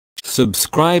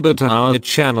Subscribe to our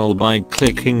channel by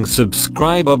clicking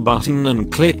subscriber button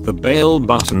and click the bell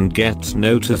button. Get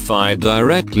notified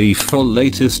directly for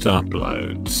latest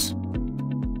uploads.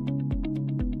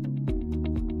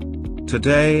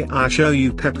 Today I show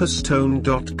you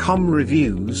Pepperstone.com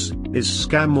reviews, is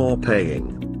scam or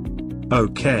paying?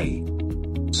 Okay.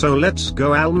 So let's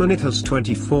go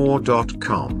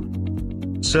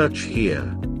almonitas24.com. Search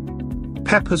here.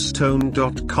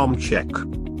 Pepperstone.com check.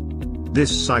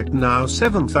 This site now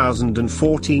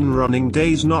 7014 running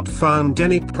days, not found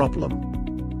any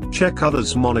problem. Check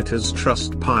others monitors,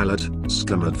 Trustpilot,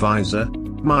 Scam Advisor,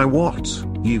 My What,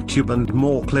 YouTube and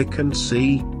more. Click and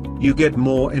see, you get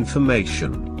more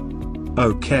information.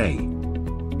 Okay.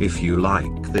 If you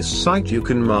like this site you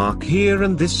can mark here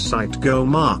and this site go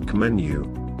mark menu.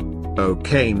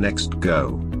 Okay, next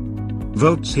go.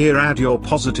 Votes here, add your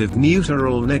positive,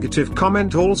 neutral, negative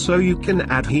comment, also you can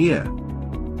add here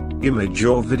image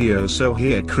or video, so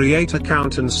here create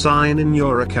account and sign in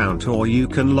your account, or you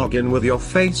can log in with your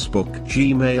Facebook,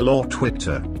 Gmail or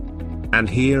Twitter. And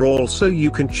here also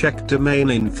you can check domain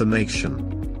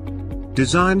information,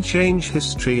 design change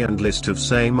history and list of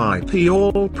same IP.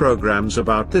 All programs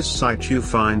about this site you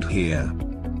find here.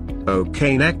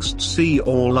 Okay, next see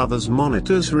all others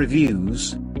monitors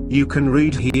reviews. You can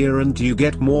read here and you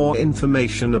get more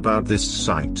information about this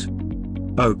site.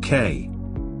 Okay.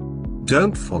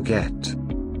 Don't forget.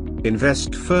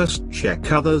 Invest first,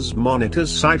 check others monitors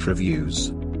site reviews.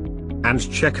 And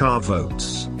check our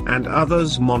votes, and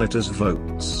others monitors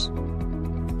votes.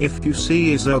 If you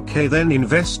see is okay, then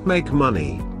invest, make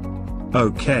money.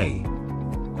 Okay.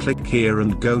 Click here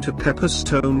and go to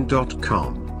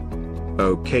Pepperstone.com.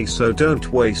 Okay, so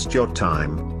don't waste your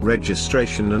time,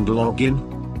 registration and login.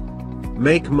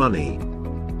 Make money.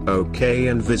 Okay,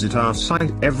 and visit our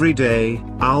site every day,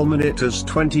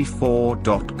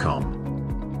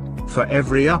 almonitas24.com. For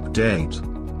every update.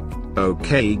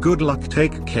 Okay, good luck,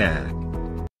 take care.